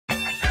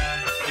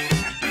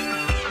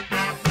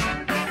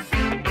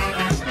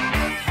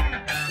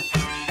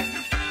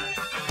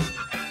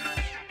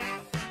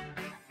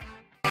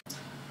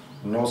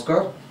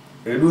নমস্কার।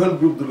 এডুহেল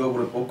গ্রুপ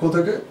দুর্গাপুরের পক্ষ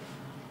থেকে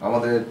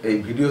আমাদের এই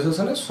ভিডিও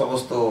সেশনে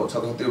সমস্ত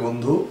ছাত্রছাত্রী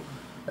বন্ধু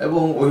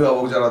এবং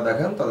অভিভাবক যারা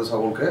দেখেন তাদের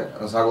সকলকে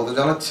স্বাগত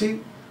জানাচ্ছি।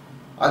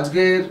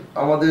 আজকের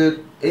আমাদের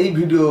এই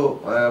ভিডিও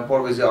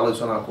পর্বে যে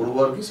আলোচনা করব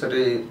আর কি,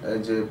 সেটি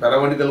যে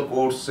প্যারামেডিক্যাল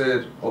কোর্সের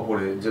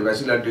ওপরে যে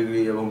ব্যাচেলার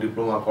ডিগ্রি এবং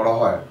ডিপ্লোমা করা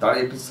হয় তার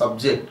একটি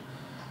সাবজেক্ট,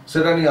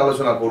 সেটা নিয়ে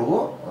আলোচনা করব।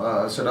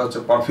 সেটা হচ্ছে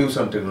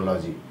পারফিউশন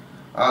টেকনোলজি।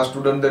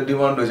 স্টুডেন্টদের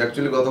ডিমান্ড হয়েছে,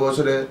 অ্যাকচুয়ালি গত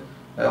বছরে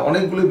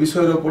অনেকগুলি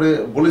বিষয়ের ওপরে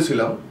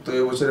বলেছিলাম, তো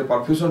এবছরে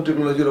পারফিউশন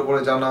টেকনোলজির ওপরে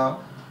জানা,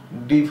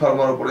 ডি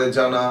ফার্মার ওপরে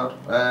জানা,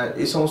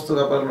 এই সমস্ত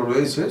ব্যাপারগুলো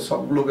রয়েছে,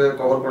 সবগুলোকে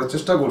কভার করার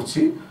চেষ্টা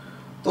করছি।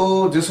 তো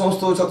যে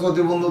সমস্ত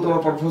ছাত্রছাত্রী বন্ধু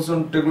তোমরা পারফিউশন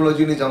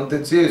টেকনোলজি নিয়ে জানতে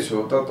চেয়েছো,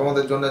 তা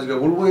তোমাদের জন্য আজকে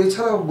বলবো।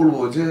 এছাড়াও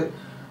বলবো যে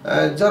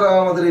যারা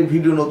আমাদের এই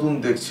ভিডিও নতুন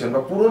দেখছেন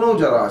বা পুরনো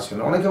যারা আছেন,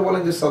 অনেকে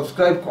বলেন যে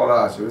সাবস্ক্রাইব করা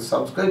আছে,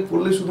 সাবস্ক্রাইব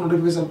করলে শুধু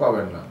নোটিফিকেশন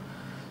পাবেন না,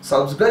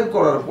 সাবস্ক্রাইব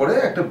করার পরে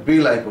একটা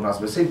বেল আইকন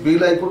আসবে, সেই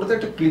বেল আইকনটাতে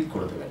একটা ক্লিক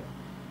করে দেবেন।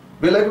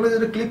 বেল আইকনে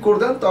যদি ক্লিক করে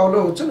দেন তাহলে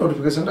হচ্ছে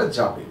নোটিফিকেশনটা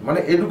যাবে, মানে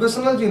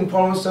এডুকেশনাল যে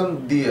ইনফরমেশন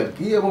দিয়ে আর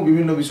কি, এবং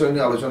বিভিন্ন বিষয়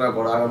নিয়ে আলোচনা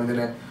করা। আগামী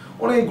দিনে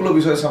অনেকগুলো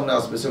বিষয় সামনে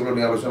আসবে, সেগুলো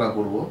নিয়ে আলোচনা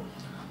করব।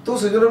 তো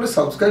সেই জন্য আপনি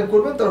সাবস্ক্রাইব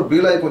করবেন, তার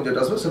বেল আইকন যেটা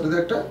আসবে সেটাতে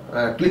একটা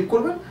ক্লিক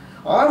করবেন।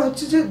 আর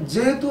হচ্ছে যে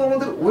যেহেতু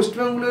আমাদের ওয়েস্ট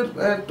বেঙ্গলের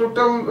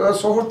টোটাল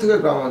শহর থেকে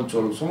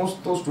গ্রামাঞ্চল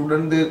সমস্ত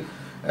স্টুডেন্টদের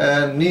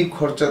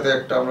খরচাতে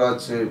একটা আমরা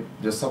হচ্ছে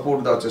যে সাপোর্ট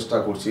দেওয়ার চেষ্টা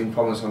করছি,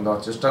 ইনফরমেশন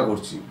দেওয়ার চেষ্টা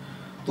করছি।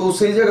 তো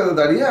সেই জায়গাতে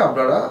দাঁড়িয়ে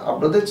আপনারা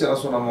আপনাদের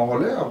চেনাশোনা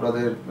মহলে,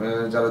 আপনাদের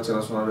যারা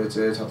চেনাশোনা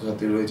রয়েছে,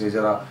 ছাত্রছাত্রী রয়েছে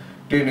যারা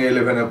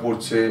 10-11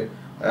 পড়ছে,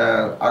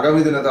 আগামী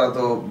দিনে তারা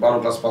তো 12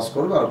 ক্লাস পাস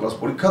করবে, 12 ক্লাস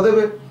পরীক্ষা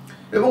দেবে,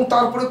 এবং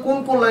তারপরে কোন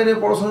কোন লাইনে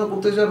পড়াশোনা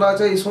করতে চায় না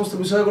চায়, এই সমস্ত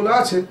বিষয়গুলো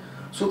আছে।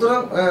 সুতরাং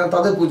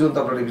তাদের পর্যন্ত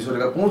আপনারা এই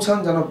বিষয়টা পৌঁছান,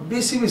 যেন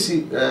বেশি বেশি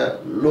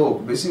লোক,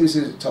 বেশি বেশি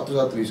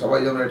ছাত্রছাত্রী সবাই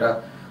যেন এটা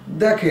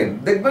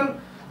দেখবেন।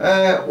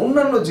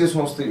 অন্যান্য যে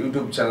সমস্ত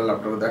ইউটিউব চ্যানেল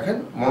আপনারা দেখেন,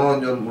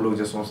 মনোরঞ্জনমূলক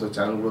যে সমস্ত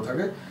চ্যানেলগুলো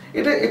থাকে,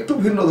 এটা একটু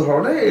ভিন্ন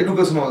ধরনের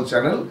এডুকেশনাল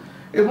চ্যানেল,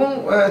 এবং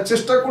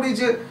চেষ্টা করি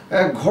যে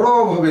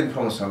ঘরোয়াভাবে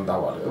ইনফরমেশন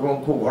দেওয়ার এবং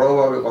খুব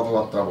ঘরোয়াভাবে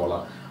কথাবার্তা বলা।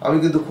 আমি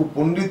কিন্তু খুব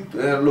পণ্ডিত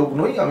লোক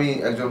নই, আমি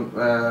একজন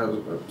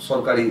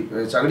সরকারি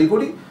চাকরি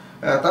করি।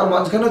 তার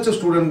মাঝখানে হচ্ছে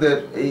স্টুডেন্টদের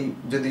এই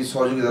যদি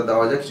সহযোগিতা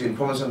দেওয়া যায়, কিছু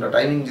ইনফরমেশনটা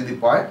টাইমিং যদি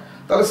পায়,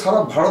 তাহলে সারা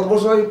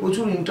ভারতবর্ষে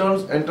প্রচুর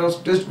এন্ট্রান্স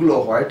টেস্টগুলো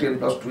হয়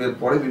 10+2 এর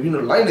পরে বিভিন্ন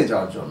লাইনে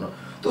যাওয়ার জন্য।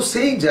 তো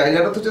সেই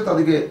জায়গাটাতে হচ্ছে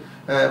তাদেরকে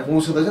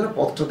পৌঁছে দেওয়ার জন্য,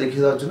 পথটা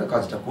দেখিয়ে দেওয়ার জন্য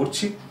কাজটা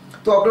করছি।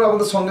 তো আপনারা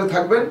আমাদের সঙ্গে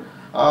থাকবেন।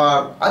 আর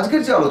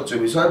আজকের যে আলোচ্য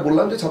বিষয়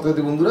বললাম যে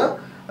ছাত্রছাত্রী বন্ধুরা,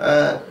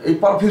 এই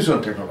পারফিউশন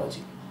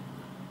টেকনোলজি।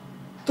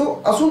 তো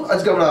আসুন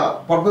আজকে আমরা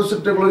পারফিউশন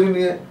টেকনোলজি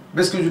নিয়ে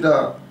বেশ কিছুটা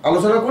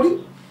আলোচনা করি।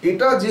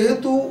 এটা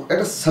যেহেতু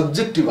একটা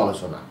সাবজেক্টিভ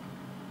আলোচনা,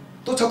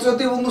 তো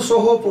ছাত্রছাত্রী বন্ধু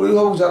সহ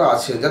অভিভাবক যারা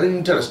আছেন, যারা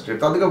ইন্টারেস্টেড,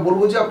 তাদেরকে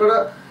বলবো যে আপনারা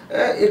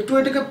একটু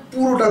এটাকে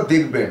পুরোটা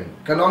দেখবেন।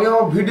 কেন আমি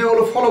আমার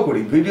ভিডিওগুলো ফলো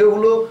করি,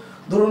 ভিডিওগুলো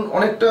ধরুন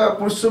অনেকটা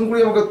পরিশ্রম করে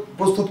আমাকে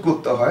প্রস্তুত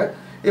করতে হয়।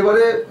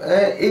 এবারে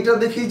এইটা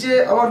দেখি যে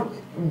আমার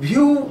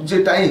ভিউ যে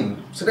টাইম,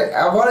 সেটা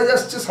অ্যাভারেজ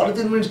আসছে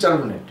 3.5 মিনিট 4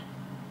 মিনিট।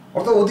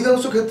 অর্থাৎ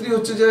অধিকাংশ ক্ষেত্রেই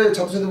হচ্ছে যে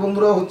ছাত্রছাত্রী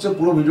বন্ধুরা হচ্ছে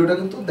পুরো ভিডিওটা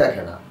কিন্তু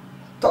দেখে না।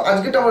 তো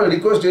আজকেটা আমার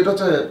রিকোয়েস্ট, এটা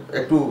হচ্ছে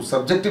একটু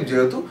সাবজেক্টিভ,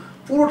 যেহেতু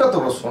পুরোটা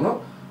তোমরা শোনো,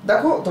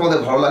 দেখো তোমাদের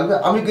ভালো লাগবে।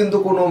 আমি কিন্তু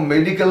কোনো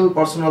মেডিকেল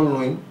পার্সোনাল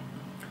নই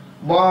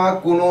বা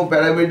কোনো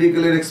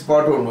প্যারামেডিক্যালের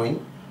এক্সপার্টও নই,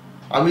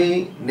 আমি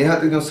নেহাত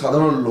একজন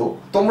সাধারণ লোক।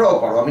 তোমরাও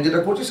পারো, আমি যেটা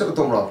করছি সেটা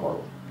তোমরাও পারো।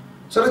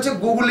 সেটা হচ্ছে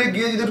গুগলে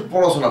গিয়ে যদি একটু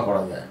পড়াশোনা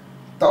করা যায়,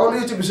 তাহলে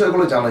হচ্ছে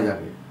বিষয়গুলো জানা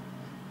যাবে।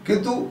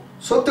 কিন্তু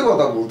সত্যি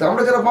কথা বলতে,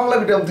 আমরা যারা বাংলা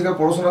মিডিয়াম থেকে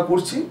পড়াশোনা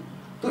করছি,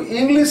 তো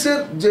ইংলিশের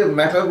যে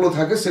ম্যাটারগুলো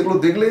থাকে সেগুলো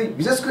দেখলেই,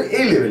 বিশেষ করে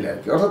এই লেভেলে আর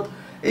কি, অর্থাৎ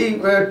এই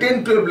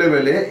 10-12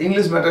 লেভেলে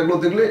ইংলিশ ম্যাটারগুলো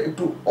দেখলে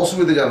একটু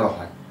অসুবিধা যেন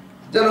হয়,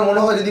 যেন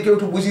মনে হয় যদি কেউ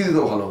একটু বুঝিয়ে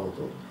দিতে ভালো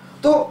হতো।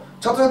 তো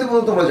ছাত্রছাত্রী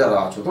বন্ধু তোমরা যারা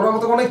আছো, তোমরা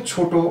আমার থেকে অনেক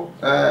ছোট,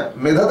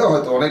 মেধাতে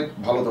হয়তো অনেক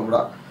ভালো তোমরা,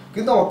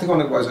 কিন্তু আমার থেকে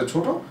অনেক বয়সে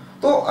ছোট।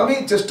 তো আমি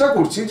চেষ্টা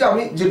করছি যে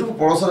আমি যেটুকু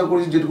পড়াশোনা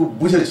করেছি, যেটুকু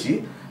বুঝেছি,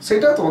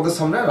 সেটা তোমাদের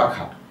সামনে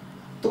রাখার।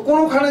 তো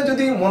কোনোখানে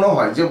যদি মনে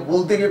হয় যে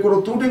বলতে গিয়ে কোনো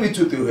ত্রুটি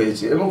বিচ্যুতি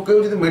হয়েছে, এবং কেউ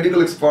যদি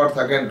মেডিকেল এক্সপার্ট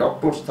থাকেন,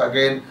 ডক্টরস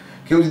থাকেন,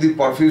 কেউ যদি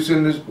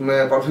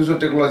পারফিউশন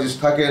টেকনোলজিস্ট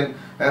থাকেন,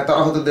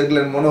 তারা হয়তো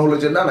দেখলেন মনে হলো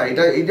যে না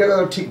এটা এই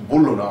জায়গাটা ঠিক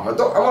বললো না,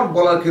 হয়তো আমার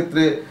বলার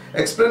ক্ষেত্রে,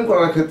 এক্সপ্লেন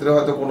করার ক্ষেত্রে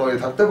হয়তো কোনো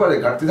থাকতে পারে,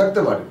 ঘাটতি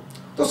থাকতে পারে,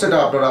 তো সেটা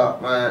আপনারা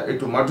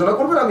একটু মার্জনা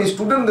করবেন। আমি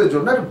স্টুডেন্টদের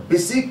জন্য একটা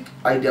বেসিক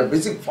আইডিয়া,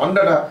 বেসিক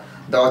ফান্ডাটা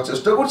দেওয়ার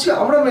চেষ্টা করছি।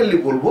 আমরা মেনলি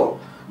বলবো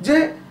যে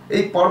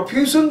এই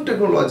পারফিউশন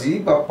টেকনোলজি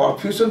বা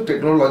পারফিউশন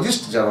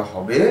টেকনোলজিস্ট যারা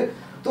হবে,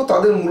 তো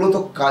তাদের মূলত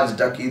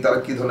কাজটা কি, তারা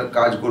কি ধরনের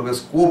কাজ করবে,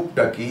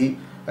 স্কোপটা কি,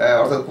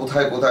 অর্থাৎ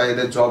কোথায় কোথায়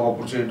এদের জব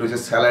অপরচুনিটি রয়েছে,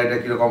 স্যালারিটা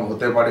কীরকম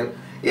হতে পারে,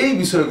 এই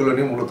বিষয়গুলো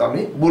নিয়ে মূলত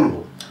আমি বলবো।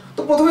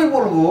 তো প্রথমেই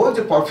বলবো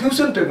যে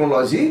পারফিউশন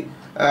টেকনোলজি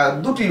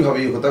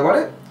দুটিভাবেই হতে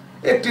পারে।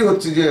 একটি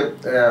হচ্ছে যে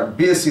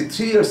বিএসসি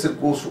 3 ইয়ার্সের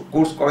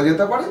কোর্স করা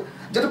যেতে পারে,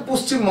 যেটা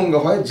পশ্চিমবঙ্গে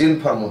হয়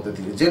জেনফার মধ্যে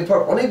দিয়ে। জেনফার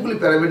অনেকগুলি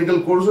প্যারামেডিক্যাল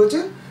কোর্স রয়েছে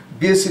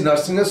বিএসসি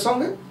নার্সিংয়ের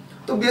সঙ্গে।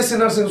 তো বিএসসি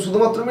নার্সিং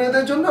শুধুমাত্র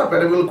মেয়েদের জন্য, আর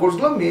প্যারামেডিক্যাল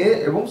কোর্সগুলো মেয়ে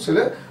এবং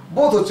ছেলে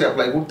বোথ হচ্ছে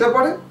অ্যাপ্লাই করতে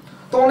পারে।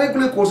 তো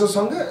অনেকগুলি কোর্সের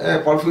সঙ্গে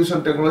পারফিউশন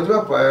টেকনোলজি বা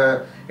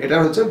এটা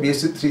হচ্ছে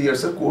বিএসসি 3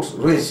 ইয়ার্সের কোর্স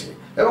রয়েছে,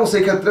 এবং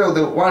সেই ক্ষেত্রে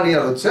ওদের 1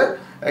 ইয়ার হচ্ছে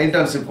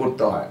ইন্টার্নশিপ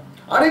করতে হয়।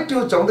 আরেকটি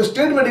হচ্ছে আমাদের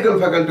state medical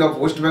faculty of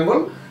West Bengal,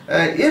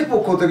 এর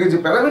পক্ষ থেকে যে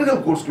প্যারামেডিক্যাল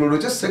কোর্সগুলো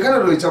রয়েছে সেখানে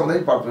রয়েছে আমাদের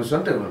এই পারফিউশন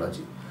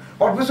টেকনোলজি।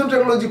 পারফিউশন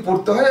টেকনোলজি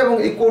পড়তে হয় এবং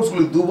এই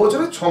কোর্সগুলি 2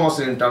 বছরের 6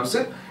 মাসের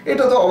ইন্টার্নশিপ।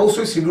 এটা তো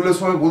অবশ্যই শিডিউলের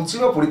সময় বলছি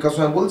বা পরীক্ষার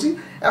সময় বলছি।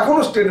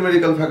 এখনও state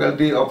medical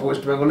faculty of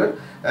West বেঙ্গলের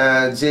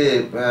যে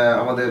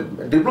আমাদের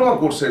ডিপ্লোমা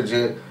কোর্সের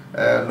যে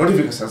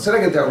নোটিফিকেশান সেটা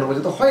কিন্তু এখনো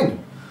পর্যন্ত হয়নি,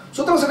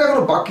 সুতরাং সেটা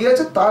এখনো বাকি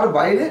আছে। তার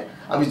বাইরে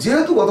আমি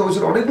যেহেতু গত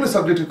বছর অনেকগুলো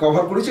সাবজেক্ট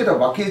কভার করেছি, এটা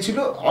বাকি ছিল,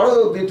 আরও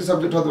 2টি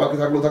সাবজেক্ট হয়তো বাকি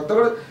থাকলেও থাকতে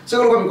পারে,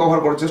 সেগুলোকে আমি কভার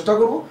করার চেষ্টা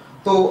করব।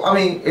 তো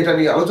আমি এটা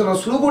নিয়ে আলোচনা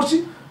শুরু করছি।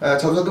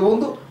 ছাত্রছাত্রী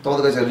বন্ধু,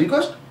 তোমাদের কাছে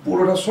রিকোয়েস্ট,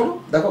 পুরোটা শোনো,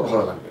 দেখো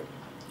ভালো লাগবে।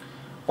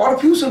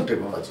 পারফিউশন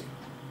টেকনোলজি,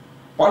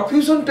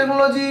 পারফিউশন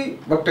টেকনোলজি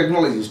বা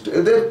টেকনোলজিস্ট,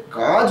 এদের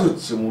কাজ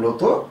হচ্ছে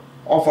মূলত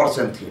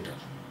অপারেশন থিয়েটার।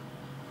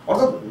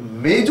 অর্থাৎ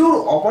মেজর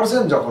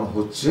অপারেশন যখন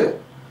হচ্ছে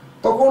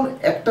তখন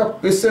একটা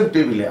পেশেন্ট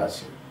টেবিলে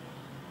আছে,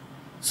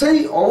 সেই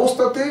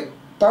অবস্থাতে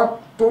তার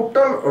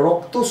টোটাল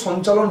রক্ত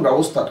সঞ্চালন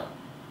ব্যবস্থাটা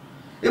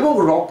এবং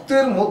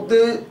রক্তের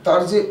মধ্যে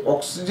তার যে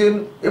অক্সিজেন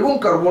এবং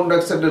কার্বন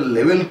ডাইঅক্সাইডের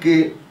লেভেলকে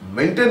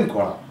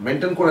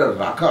মেনটেন করে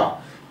রাখা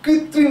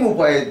কৃত্রিম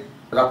উপায়ে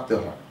রাখতে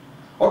হয়।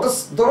 অর্থাৎ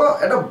ধরো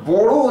একটা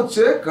বড়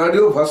হচ্ছে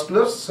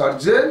কার্ডিওভাস্কুলার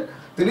সার্জন,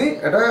 তিনি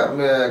একটা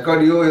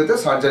কার্ডিও এতে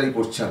সার্জারি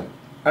করছেন,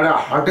 একটা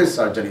হার্টের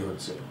সার্জারি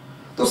হচ্ছে,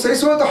 তো সেই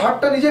সময় তো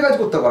হার্টটা নিজে কাজ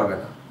করতে পারবে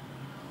না,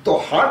 তো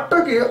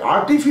হার্টটাকে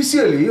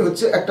আর্টিফিশিয়ালি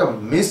হচ্ছে একটা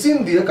মেশিন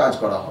দিয়ে কাজ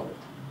করা হবে।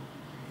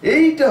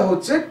 এইটা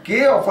হচ্ছে কে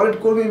অপারেট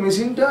করবে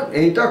মেশিনটা,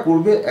 এইটা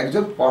করবে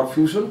একজন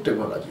পারফিউশন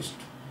টেকনোলজিস্ট।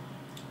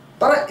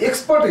 তারা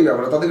এক্সপার্ট এই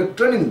ব্যাপারে, তাদেরকে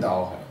ট্রেনিং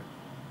দেওয়া হয়।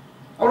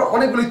 আমরা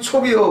অনেকগুলি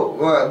ছবিও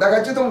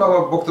দেখাচ্ছি, তোমরা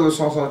আমার বক্তব্যের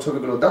সঙ্গে সঙ্গে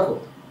ছবিগুলো দেখো।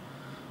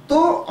 তো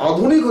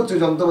আধুনিক হচ্ছে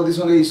যন্ত্রপাতির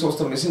সঙ্গে এই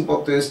সমস্ত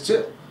মেশিনপত্র এসছে।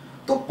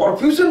 তো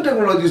পারফিউশন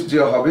টেকনোলজিস্ট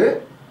যে হবে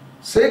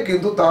সে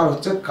কিন্তু তার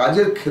হচ্ছে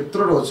কাজের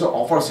ক্ষেত্রটা হচ্ছে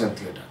অপারেশন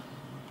থিয়েটার।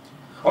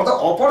 অর্থাৎ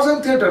অপারেশন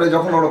থিয়েটারে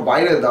যখন আমরা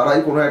বাইরে দাঁড়াই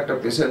কোনো একটা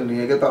পেশেন্ট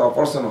নিয়ে গিয়ে তার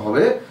অপারেশন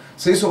হবে,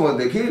 সেই সময়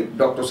দেখি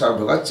ডক্টর সাহেব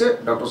ঢোকাচ্ছে,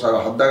 ডক্টর সাহেব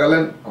হাত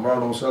দেখালেন, আমরা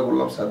নমস্কার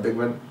করলাম, স্যার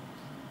দেখবেন,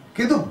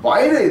 কিন্তু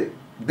বাইরে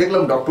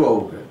দেখলাম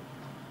ডক্টরবাবুকে।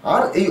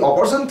 আর এই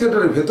অপারেশন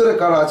থিয়েটারের ভেতরে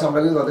কারা আছে আমরা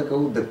কিন্তু তাদের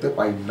কেউ দেখতে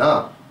পাই না।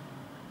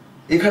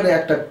 এখানে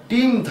একটা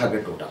টিম থাকে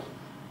টোটাল,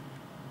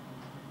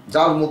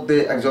 যার মধ্যে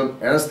একজন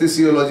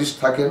অ্যানাস্থেসিওলজিস্ট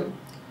থাকেন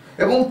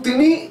এবং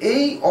তিনি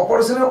এই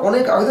অপারেশনের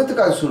অনেক আগে থেকে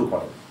কাজ শুরু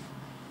করেন,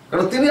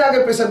 কারণ তিনি আগে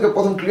পেশেন্টকে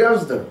প্রথম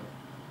ক্লিয়ারেন্স দেবেন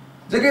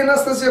যে কি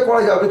অ্যানাস্থেসিয়া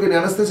করা যাবে কি,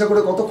 অ্যানাস্থেসিয়া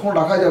করে কতক্ষণ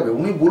রাখা যাবে,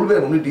 উনি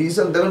বলবেন, উনি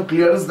ডিসিশন দেবেন,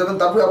 ক্লিয়ারেন্স দেবেন,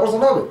 তারপরে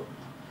অপারেশন হবে।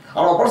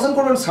 আর অপারেশন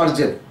করবেন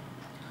সার্জেন,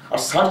 আর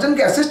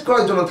সার্জেনকে অ্যাসিস্ট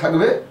করার জন্য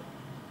থাকবে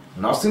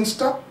নার্সিং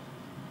স্টাফ,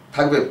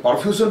 থাকবে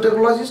পারফিউশন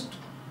টেকনোলজিস্ট,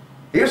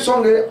 এর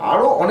সঙ্গে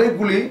আরও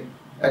অনেকগুলি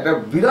একটা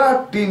বিরাট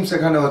টিম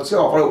সেখানে হচ্ছে।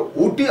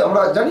 ওটি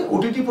আমরা জানি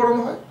ওটিটি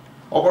পড়ানো হয়,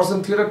 অপারেশন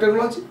থিয়েটার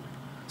টেকনোলজি,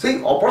 সেই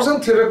অপারেশন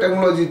থিয়েটার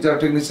টেকনোলজির যারা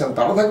টেকনিশিয়ান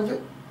তারা থাকবে।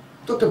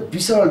 তো একটা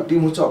বিশাল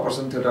টিম হচ্ছে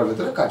অপারেশন থিয়েটার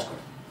ভেতরে কাজ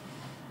করে।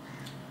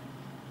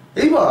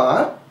 এইবার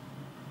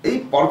এই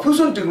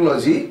পারফিউশন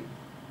টেকনোলজি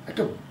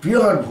একটা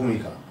বিরাট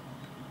ভূমিকা,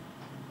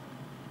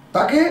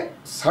 তাকে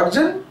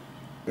সার্জন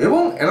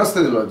এবং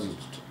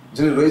অ্যানাস্থেসিওলজিস্ট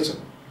যিনি রয়েছেন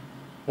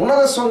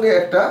ওনাদের সঙ্গে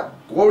একটা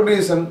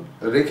কোঅর্ডিনেশন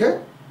রেখে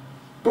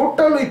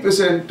টোটাল ওই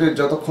পেশেন্টের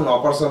যতক্ষণ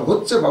অপারেশন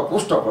হচ্ছে বা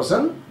পোস্ট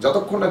অপারেশন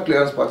যতক্ষণ না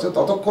ক্লিয়ারেন্স পাচ্ছে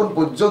ততক্ষণ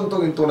পর্যন্ত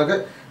কিন্তু ওনাকে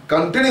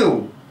কন্টিনিউ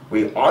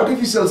ওই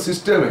আর্টিফিশিয়াল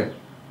সিস্টেমে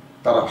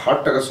তারা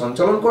হার্টটাকে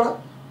সঞ্চালন করা,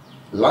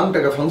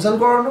 লাংটাকে ফাংশন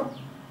করানো,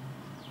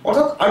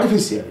 অর্থাৎ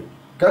আর্টিফিশিয়ালি।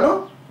 কেন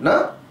না,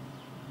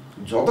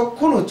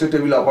 যতক্ষণ হচ্ছে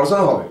টেবিল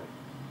অপারেশন হবে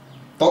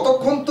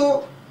ততক্ষণ তো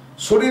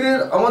শরীরের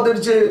আমাদের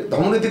যে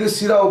ধমনী থেকে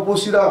শিরা,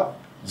 উপশিরা,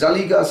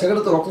 জালিকা,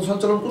 সেখানে তো রক্ত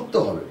সঞ্চালন করতে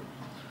হবে।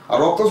 আর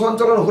রক্ত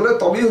সঞ্চালন হলে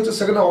তবেই হচ্ছে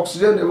সেখানে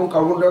অক্সিজেন এবং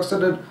কার্বন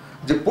ডাইঅক্সাইডের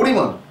যে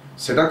পরিমাণ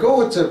সেটাকেও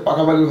হচ্ছে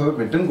পাকাপাকিভাবে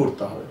মেনটেন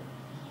করতে হবে।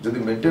 যদি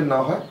মেনটেন না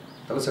হয়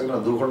তাহলে সেখানে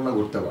দুর্ঘটনা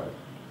ঘটতে পারে।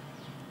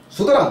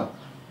 সুতরাং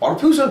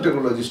পারফিউশন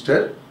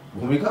টেকনোলজিস্টের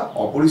ভূমিকা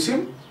অপরিসীম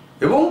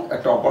এবং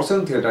একটা অপারেশন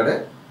থিয়েটারে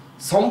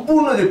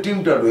সম্পূর্ণ যে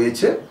টিমটা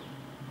রয়েছে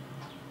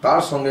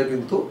তার সঙ্গে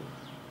কিন্তু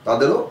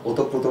তাদেরও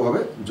ওতপ্রোতভাবে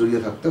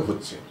জড়িয়ে থাকতে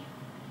হচ্ছে।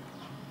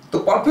 তো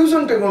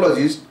পারফিউশন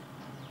টেকনোলজিস্ট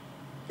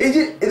এই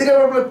যে এদিকে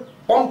আমরা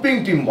পাম্পিং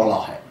টিম বলা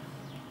হয়,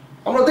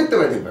 আমরা দেখতে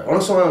পাই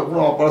অনেক সময়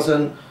কোনো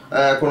অপারেশন,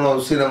 কোনো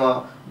সিনেমা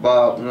বা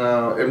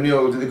এমনিও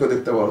যদি কেউ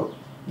দেখতে পারো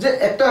যে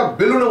একটা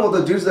বেলুনের মতো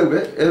জিনিস দেখবে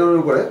এর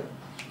উপরে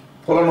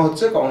ফলানো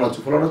হচ্ছে কমানো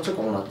হচ্ছে, ফলানো হচ্ছে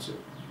কমানো হচ্ছে।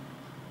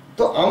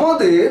 তো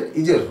আমাদের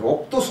এই যে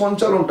রক্ত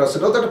সঞ্চালনটা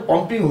সেটাও তো একটা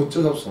পাম্পিং হচ্ছে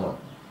সব সময়।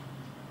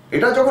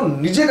 এটা যখন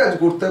নিজে কাজ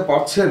করতে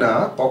পারছে না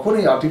তখন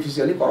এই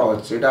আর্টিফিশিয়ালি করা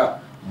হচ্ছে। এটা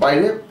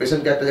বাইরে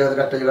পেশেন্টকে একটা জায়গা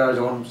থেকে একটা জায়গায়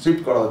যখন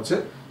শিফট করা হচ্ছে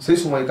সেই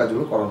সময়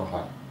কাজগুলো করানো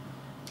হয়।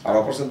 আর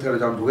অপারেশন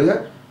থিয়েটারে যখন ঢুকে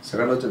যায়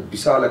সেখানে হচ্ছে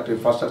বিশাল একটা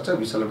ইনফ্রাস্ট্রাকচার,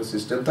 বিশাল একটা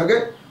সিস্টেম থাকে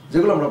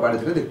যেগুলো আমরা বাইরে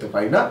থেকে দেখতে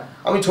পাই না।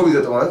 আমি ছবিতে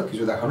তোমাদের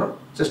কিছু দেখানোর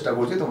চেষ্টা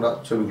করছি, তোমরা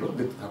ছবিগুলো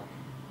দেখতে থাকো।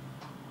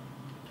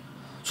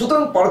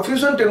 সুতরাং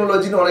পারফিউশন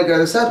টেকনোলজি নিয়ে অনেকে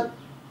আছে, স্যার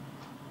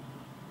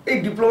এই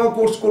ডিপ্লোমা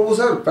কোর্স করবো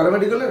স্যার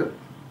প্যারামেডিক্যালের,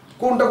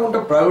 কোনটা কোনটা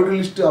প্রায়োরিটি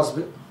লিস্টে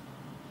আসবে?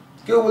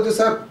 কেউ বলছে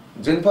স্যার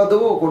জেনফা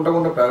দেবো, কোনটা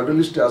কোনটা প্রায়োরিটি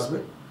লিস্টে আসবে?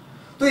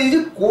 তো এই যে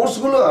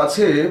কোর্সগুলো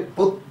আছে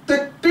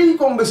প্রত্যেকটাই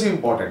কম বেশি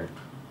ইম্পর্টেন্ট,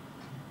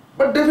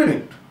 বাট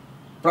ডেফিনিট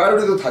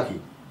প্রায়োরিটি তো থাকি।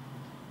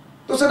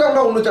 তো সেটা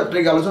আমরা অন্য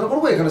চ্যাপ্টারে গিয়ে আলোচনা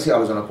করবো, এখানে সেই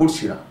আলোচনা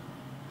করছি না।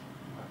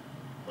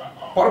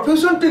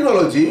 পারফিউশন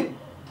টেকনোলজি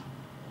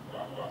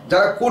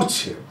যারা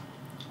করছে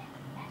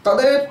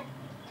তাদের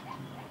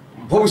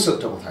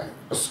ভবিষ্যৎটা কোথায়,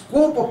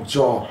 স্কোপ অফ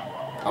জব।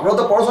 আমরা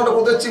তো পড়াশোনাটা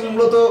করতে যাচ্ছি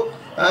মূলত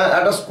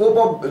একটা স্কোপ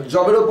অফ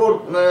জবের ওপর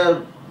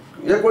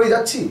করে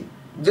যাচ্ছি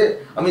যে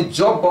আমি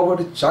জব পাবো,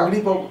 একটা চাকরি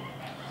পাবো।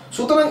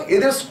 সুতরাং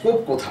এদের স্কোপ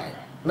কোথায়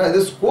না,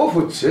 এদের স্কোপ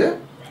হচ্ছে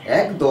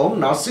একদম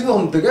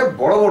নার্সিংহোম থেকে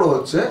বড় বড়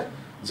হচ্ছে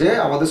যে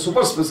আমাদের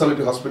সুপার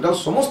স্পেশালিটি হসপিটাল,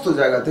 সমস্ত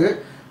জায়গা থেকে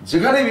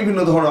যেখানে বিভিন্ন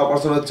ধরনের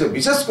অপারেশন হচ্ছে,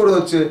 বিশেষ করে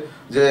হচ্ছে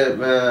যে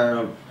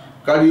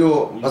কার্ডিও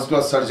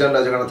ভাস্কুলার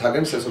সার্জনরা যেখানে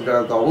থাকেন সেসব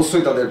জায়গাতে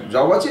অবশ্যই তাদের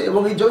জব আছে,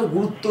 এবং এই জবের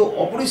গুরুত্ব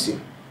অপরিসীম।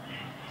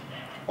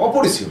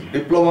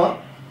 ডিপ্লোমা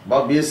বা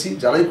বিএসসি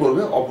যারাই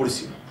করবে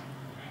অপরিসীম।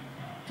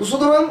 তো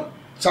সুতরাং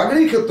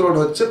চাকরির ক্ষেত্রটা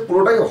হচ্ছে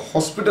পুরোটাই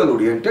হসপিটাল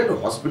ওরিয়েন্টেড,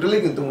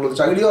 হসপিটালেই কিন্তু মূলত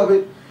চাকরি হবে।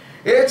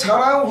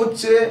 এছাড়াও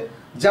হচ্ছে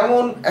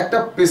যেমন একটা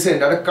পেশেন্ট,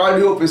 একটা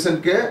কার্ডিও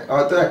পেশেন্টকে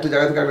হয়তো একটা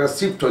জায়গা থেকে একটা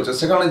শিফট হচ্ছে,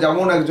 সেখানে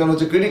যেমন একজন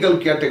হচ্ছে ক্রিটিক্যাল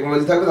কেয়ার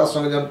টেকনোলজি থাকবে, তার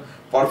সঙ্গে যেমন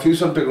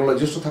পারফিউশন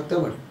টেকনোলজিস্ট থাকতে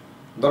পারে,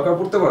 দরকার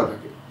পড়তে পারে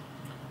থাকে,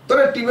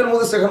 তাহলে টিমের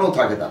মধ্যে সেখানেও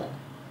থাকে তারা।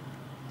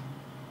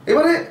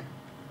 এবারে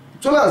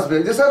চলে আসবে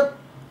যে স্যার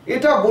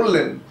এটা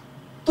বললেন,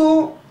 তো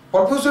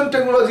পারফিউশন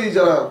টেকনোলজি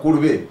যারা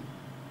করবে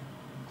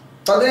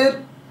তাদের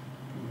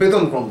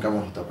বেতনক্রম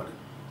কেমন হতে পারে?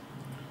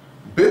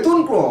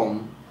 বেতনক্রম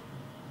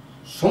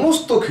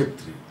সমস্ত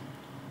ক্ষেত্রে,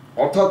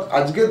 অর্থাৎ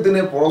আজকের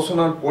দিনে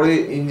পড়াশোনার পরে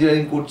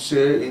ইঞ্জিনিয়ারিং করছে,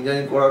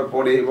 ইঞ্জিনিয়ারিং করার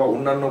পরে বা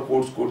অন্যান্য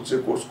কোর্স করছে,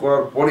 কোর্স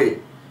করার পরে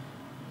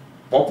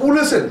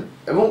পপুলেশন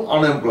এবং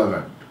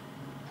আনএমপ্লয়মেন্ট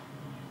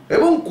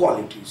এবং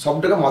কোয়ালিটি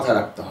সবটাকে মাথায়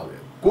রাখতে হবে।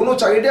 কোনো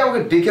চাকরিটাই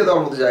আমাকে ডেকে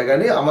দেওয়ার মতো জায়গা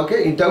নেই, আমাকে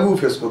ইন্টারভিউ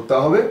ফেস করতে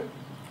হবে,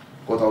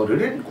 কোথাও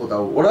রিটেন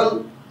কোথাও ওরাল।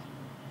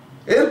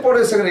 এরপরে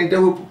সেখানে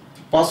ইন্টারভিউ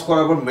পাস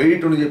করার পর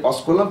মেরিট অনুযায়ী পাস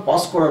করলাম,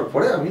 পাস করার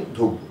পরে আমি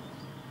ঢুকবো,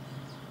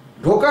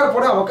 ঢোকার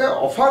পরে আমাকে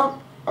অফার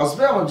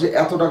আসবে আমার যে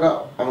এত টাকা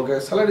আমাকে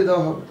স্যালারি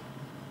দেওয়া হবে।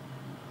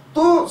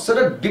 তো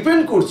সেটা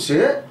ডিপেন্ড করছে,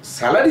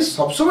 স্যালারি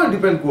সবসময়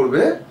ডিপেন্ড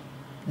করবে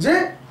যে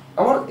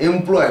আমার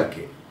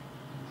এমপ্লয়ারকে,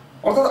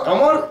 অর্থাৎ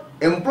আমার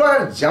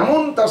এমপ্লয়ার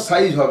যেমন তার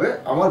সাইজ হবে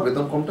আমার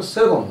বেতন কমটা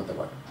সেরকম হতে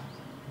পারে।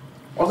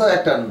 অর্থাৎ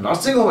একটা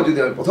নার্সিংহোমে যদি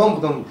আমি প্রথম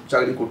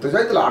চাকরি করতে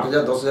চাই তাহলে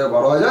 8,000, 10,000,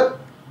 12,000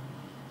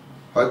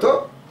 হয়তো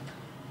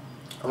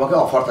আমাকে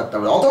অফার থাকতে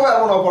পারে, অথবা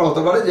এমন অফার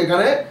হতে পারে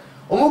যেখানে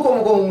অমুক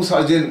অমুক অমুক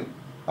সার্জেন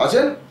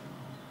আছেন,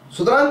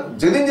 সুতরাং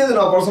যেদিন যেদিন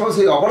অপারেশন হবে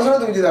সেই অপারেশনে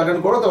তুমি যদি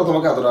অ্যাটেন্ড করো তাহলে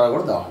তোমাকে এত টাকা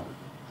করে দেওয়া হবে।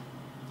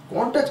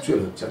 কন্ট্রাকচুয়াল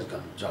হচ্ছে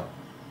আজকাল জব।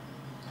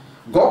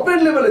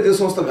 গভর্নমেন্ট লেভেলে যে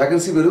সমস্ত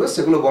ভ্যাকেন্সি বেরোবে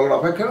সেগুলো বলার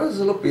অপেক্ষা নেই,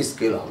 সেগুলো পে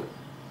স্কেল হবে।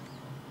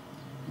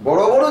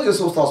 বড় বড় যে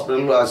সমস্ত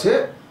হসপিটালগুলো আছে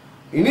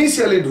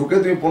ইনিশিয়ালি ঢুকে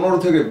তুমি 15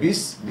 থেকে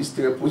 20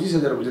 থেকে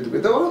 25,000 পর্যন্ত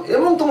পেতে পারো,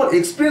 এবং তোমার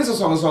এক্সপিরিয়েন্সের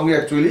সঙ্গে সঙ্গে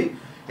অ্যাকচুয়ালি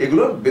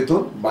এগুলোর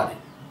বেতন বাড়ে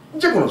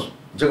যে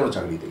কোনো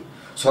চাকরিতেই।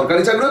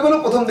 সরকারি চাকরি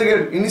পেলেও প্রথম দিকে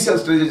ইনিশিয়াল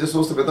স্টেজে যে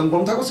সমস্ত বেতন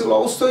কম থাকবে সেগুলো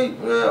অবশ্যই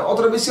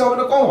অতটা বেশি হবে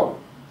না, কম হবে।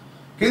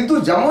 কিন্তু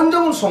যেমন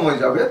যেমন সময়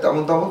যাবে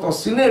তেমন তেমন তোমার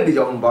সিনিয়রিটি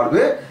যেমন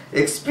বাড়বে,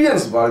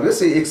 এক্সপিরিয়েন্স বাড়বে,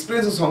 সেই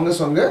এক্সপিরিয়েন্সের সঙ্গে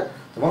সঙ্গে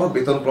তোমার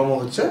বেতনক্রম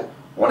হচ্ছে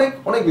অনেক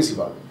অনেক বেশি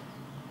বাড়বে।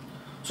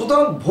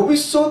 সুতরাং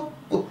ভবিষ্যৎ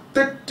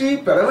প্রত্যেকটি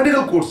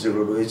প্যারামেডিক্যাল কোর্স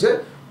যেগুলো রয়েছে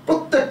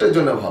প্রত্যেকটার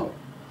জন্য ভালো,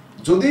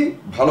 যদি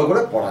ভালো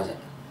করে পড়া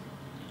যায়,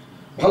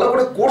 ভালো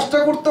করে কোর্সটা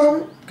করতে হবে।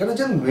 কেন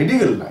যে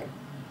মেডিকেল লাইন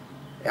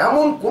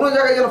এমন কোনো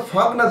জায়গায় যেন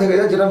ফাঁক না থেকে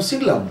যায় যেটা আমি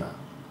শিখলাম না।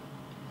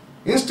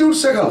 ইনস্টিটিউট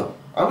শেখালো,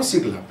 আমি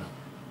শিখলাম না।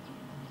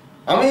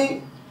 আমি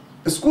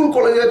স্কুল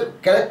কলেজের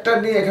ক্যারেক্টার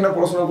নিয়ে এখানে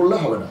পড়াশোনা করলে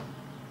হবে না।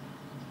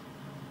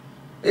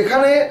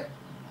 এখানে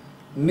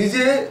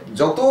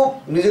যত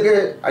নিজেকে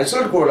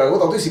আইসোলেট করে রাখবো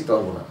ততই শিখতে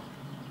পারবো না।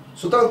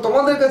 সুতরাং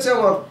তোমাদের কাছে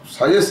আমার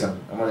সাজেশন,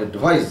 আমার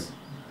অ্যাডভাইস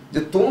যে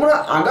তোমরা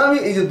আগামী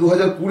এই যে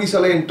 2020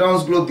 সালে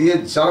এন্ট্রান্সগুলো দিয়ে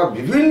যারা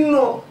বিভিন্ন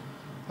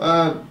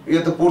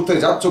ইয়েতে পড়তে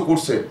যাচ্ছ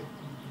কোর্সে,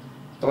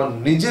 তোমার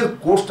নিজের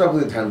কোর্সটার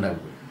প্রতি ধ্যান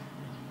রাখবে।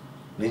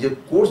 নিজের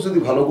কোর্স যদি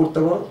ভালো করতে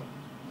পারো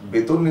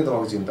বেতন নিয়ে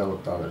তোমাকে চিন্তা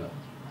করতে হবে না,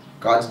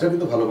 কাজটা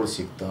কিন্তু ভালো করে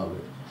শিখতে হবে।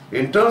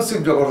 ইন্টার্নশিপ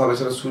যখন হবে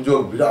সেটা সুযোগ,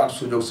 বিরাট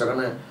সুযোগ,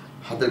 সেখানে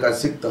হাতের কাজ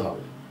শিখতে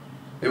হবে।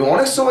 এবং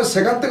অনেক সময়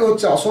সেখান থেকে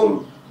হচ্ছে আসল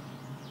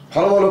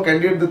ভালো ভালো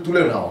ক্যান্ডিডেটদের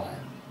তুলে নেওয়া হয়,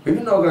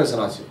 বিভিন্ন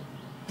অর্গানাইজেশন আছে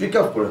পিক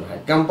আপ করে নেয়,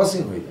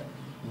 ক্যাম্পাসিং হয়ে যায়,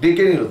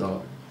 ডেকে নিল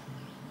তোমাকে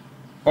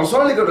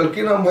পার্সোনালি কেউ,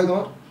 কী নাম ভাই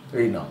তোমার?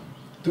 এই নাম,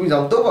 তুমি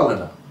জানতেও পারলে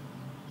না,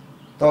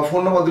 তোমার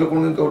ফোন নাম্বার দিল,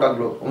 কোনোদিন কেউ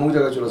ডাকলো অমুক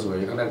জায়গায় চলে আসবে,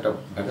 এখানে একটা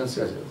ভ্যাকেন্সি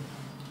আছে,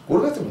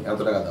 করবে তুমি, এত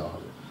টাকা দেওয়া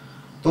হবে।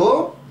 তো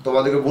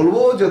তোমাদেরকে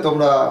বলবো যে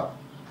তোমরা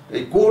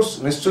এই কোর্স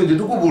নিশ্চয়ই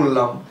যেটুকু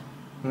বললাম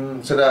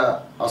সেটা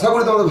আশা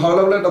করি তোমাদের ভালো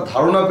লাগলো, একটা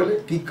ধারণা পেলে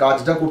কি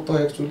কাজটা করতে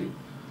হয় অ্যাকচুয়ালি।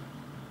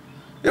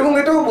 এবং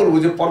এটাও বলবো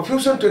যে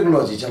পারফিউশন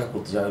টেকনোলজি যারা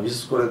করতে যাবে,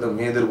 বিশেষ করে তো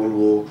মেয়েদের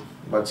বলবো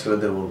বা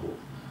ছেলেদের বলবো,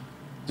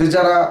 যে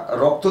যারা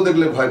রক্ত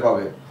দেখলে ভয়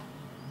পাবে,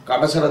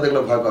 কাটা ছাড়া দেখলে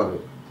ভয় পাবে,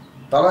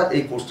 তারা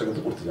এই কোর্সটা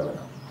কিন্তু করতে যাবে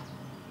না।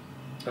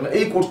 কারণ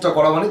এই কোর্সটা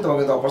করা মানে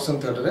তোমাকে অপারেশন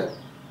থিয়েটারে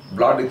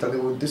ব্লাড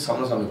ইত্যাদি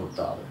সামনাসামনি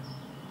করতে হবে।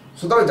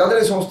 সুতরাং যাদের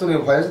এই সমস্ত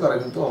নিয়ে ভয় আছে তারা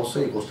কিন্তু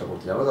অবশ্যই এই কোর্সটা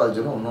করতে যাবে, তাদের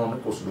জন্য অন্য অনেক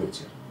কোর্স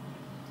রয়েছে।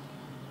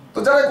 তো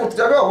যারা করতে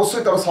যাবে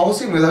অবশ্যই তারা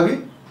সাহসী, মেধাবী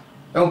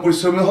এবং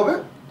পরিশ্রমী হবে।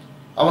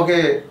 আমাকে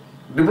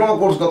ডিপ্লোমা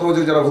কোর্স গত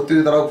বছর যারা ভর্তি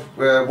হয়েছে তারা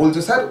বলছে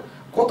স্যার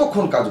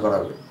কতক্ষণ কাজ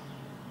করাবে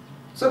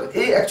স্যার?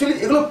 এই অ্যাকচুয়ালি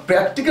এগুলো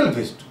প্র্যাকটিক্যাল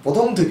বেসড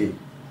প্রথম থেকেই।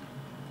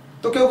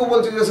 তো কেউ কেউ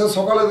বলছে যে স্যার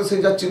সকালে তো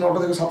সেই যাচ্ছি 9টা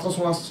থেকে 7টার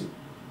সময় আসছি।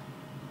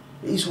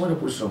 এই সময়টা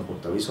পরিশ্রম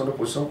করতে হবে, এই সময়টা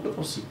পরিশ্রম করলে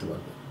তোমার শিখতে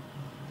পারবে।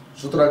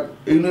 সুতরাং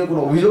এই নিয়ে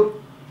কোনো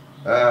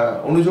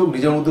অনুযোগ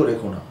নিজের মধ্যেও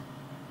রেখো না।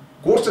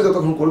 কোর্সটা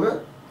যতক্ষণ করবে,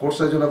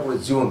 কোর্সের জন্য পুরো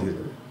জীবন দিয়ে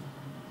দেবে,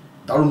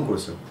 দারুণ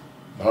করেছে,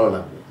 ভালো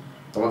লাগবে।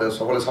 তোমাদের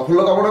সকলে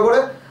সাফল্য কামনা করে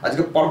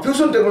আজকে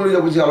পারফিউশন টেকনোলজি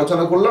বুঝে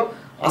আলোচনা করলাম।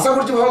 আশা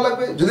করছি ভালো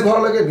লাগবে। যদি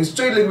ভালো লাগে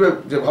নিশ্চয়ই লিখবে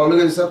যে ভালো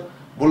লেগেছে স্যার,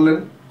 বললেন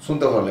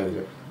শুনতে ভালো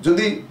লেগেছে।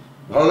 যদি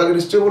ভালো লাগে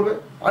নিশ্চয়ই বলবে।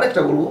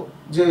 আরেকটা বলবো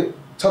যে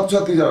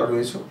ছাত্রছাত্রী যারা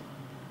রয়েছে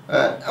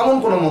এমন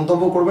কোনো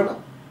মন্তব্য করবে না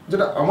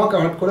যেটা আমাকে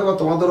হার্ট করে বা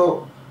তোমাদেরও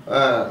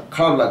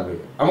খারাপ লাগবে।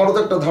 আমারও তো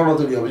একটা ধারণা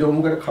তৈরি হবে যে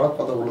অমুক একটা খারাপ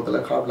কথা বললো,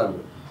 তাহলে খারাপ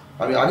লাগবে।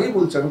 আমি আগেই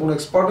বলছি, আমি কোনো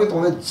এক্সপার্ট নই,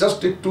 তোমাদের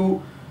জাস্ট একটু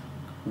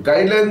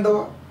গাইডলাইন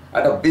দেওয়া,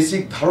 একটা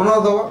বেসিক ধারণা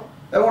দেওয়া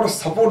এবং একটা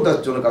সাপোর্ট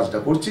দেওয়ার জন্য কাজটা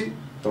করছি।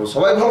 তবে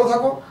সবাই ভালো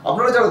থাকো,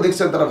 আপনারা যারা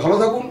দেখছেন তারা ভালো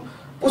থাকুন।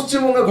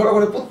 পশ্চিমবঙ্গের ঘরে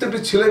ঘরে প্রত্যেকটি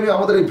ছেলে মেয়ে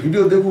আমাদের এই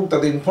ভিডিও দেখুক,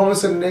 তাদের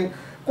ইনফরমেশন নেই।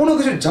 কোনো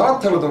কিছু জানার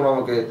থাকলে তোমরা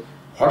আমাকে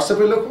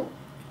হোয়াটসঅ্যাপে লেখো,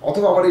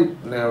 অথবা আমার এই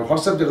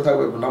হোয়াটসঅ্যাপ যেটা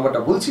থাকবে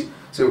নাম্বারটা বলছি,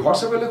 সেই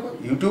হোয়াটসঅ্যাপে লেখো,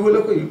 ইউটিউবে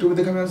লেখো, ইউটিউবে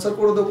দেখে আমি অ্যান্সার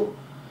করে দেবো।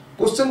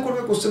 কোশ্চেন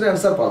করবে, কোশ্চেনের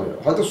অ্যান্সার পাবে,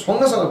 হয়তো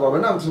সঙ্গে সঙ্গে পাবে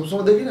না, আমি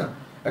সবসময় দেখি না,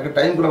 একটা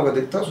টাইম করে আমাকে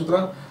দেখতে হয়।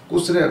 সুতরাং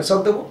কোশ্চেনের অ্যান্সার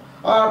দেবো।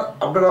 আর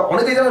আপনারা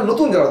অনেকেই যারা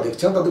নতুন যারা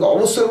দেখছেন তাদেরকে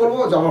অবশ্যই বলবো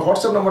যে আমার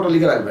হোয়াটসঅ্যাপ নাম্বারটা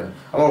লিখে রাখবেন।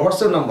 আমার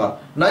হোয়াটসঅ্যাপ নাম্বার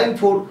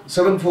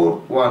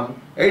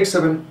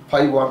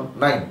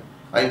 9474187519।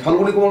 আমি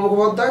ফাল্গুনী কুমার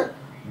মুখোপাধ্যায়,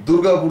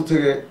 দুর্গাপুর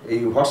থেকে এই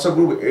WhatsApp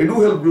group edu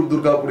help group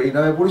Durgapur এই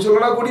নামে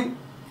পরিচালনা করি।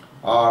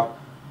 আর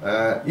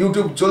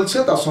ইউটিউব চলছে,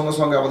 তার সঙ্গে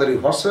সঙ্গে আমাদের এই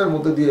হোয়াটসঅ্যাপের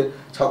মধ্যে দিয়ে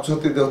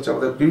ছাত্রছাত্রীদের হচ্ছে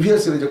আমাদের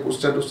প্রিভিয়াস ইয়ারে যে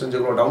কোশ্চেন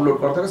যেগুলো ডাউনলোড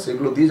করা থাকে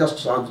সেগুলো দিয়ে জাস্ট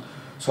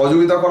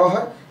সহযোগিতা করা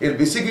হয়। এর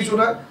বেশি কিছু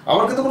নয়।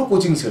 আমার কিন্তু কোনো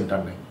কোচিং সেন্টার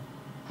নেই।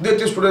 দু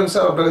একটি স্টুডেন্ট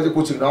স্যার আপনার কাছে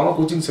কোচিং না, আমার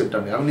কোচিং সেন্টার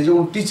নেই, আমি নিজে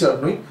কোনো টিচার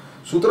নই।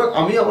 সুতরাং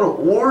আমি আমার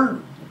ওল্ড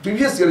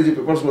প্রিভিয়াস ইয়ারে যে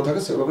পেপারসগুলো থাকে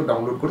সেগুলোকে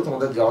ডাউনলোড করে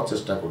তোমাদের যাওয়ার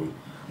চেষ্টা করি।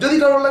 যদি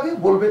কারোর লাগে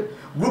বলবে।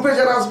 গ্রুপে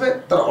যারা আসবে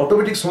তারা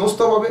অটোমেটিক সমস্ত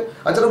পাবে,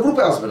 আর যারা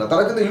গ্রুপে আসবে না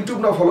তারা কিন্তু ইউটিউব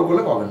না ফলো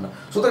করলে পাবেন না।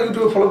 সুতরাং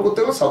ইউটিউবে ফলো করতে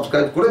গেলে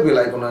সাবস্ক্রাইব করে বেল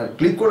আইকনে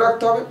ক্লিক করে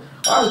রাখতে হবে।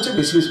 আর হচ্ছে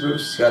বেশি বেশি করে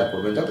শেয়ার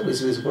করবেন, যাতে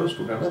বেশি বেশি করে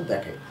স্টুডেন্টরা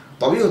দেখে।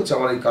 তবেই হচ্ছে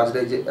আমার এই কাজটা,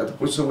 যে এত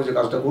পরিশ্রম করে যে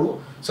কাজটা করবো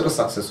সেটা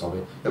সাকসেস হবে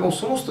এবং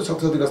সমস্ত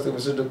ছাত্রছাত্রীর কাছ থেকে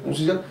মেসেজটা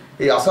পৌঁছে যাক,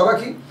 এই আশা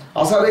রাখি।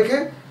 আশা রেখে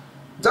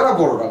যারা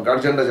বড়রা,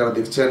 গার্জিয়ানরা যারা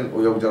দেখছেন,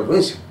 অভিভাবক যারা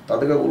রয়েছেন,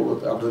 তাদেরকে বলবো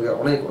আপনাদেরকে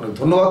অনেক অনেক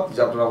ধন্যবাদ যে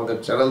আপনারা আমাদের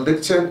চ্যানেল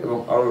দেখছেন এবং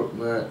আরও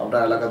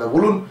আপনার এলাকাতে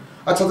বলুন।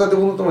 আর ছাত্রছাত্রী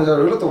বন্ধু তোমরা যারা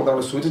রইলো তোমাদের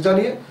আমরা শুভেচ্ছা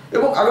জানিয়ে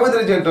এবং আগামী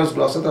দিনে যে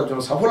এন্ট্রান্সগুলো আসছে তার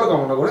জন্য সাফল্য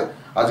কামনা করে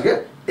আজকে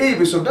এই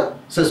বিষয়টা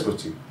শেষ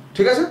করছি।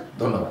 ঠিক আছে,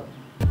 ধন্যবাদ।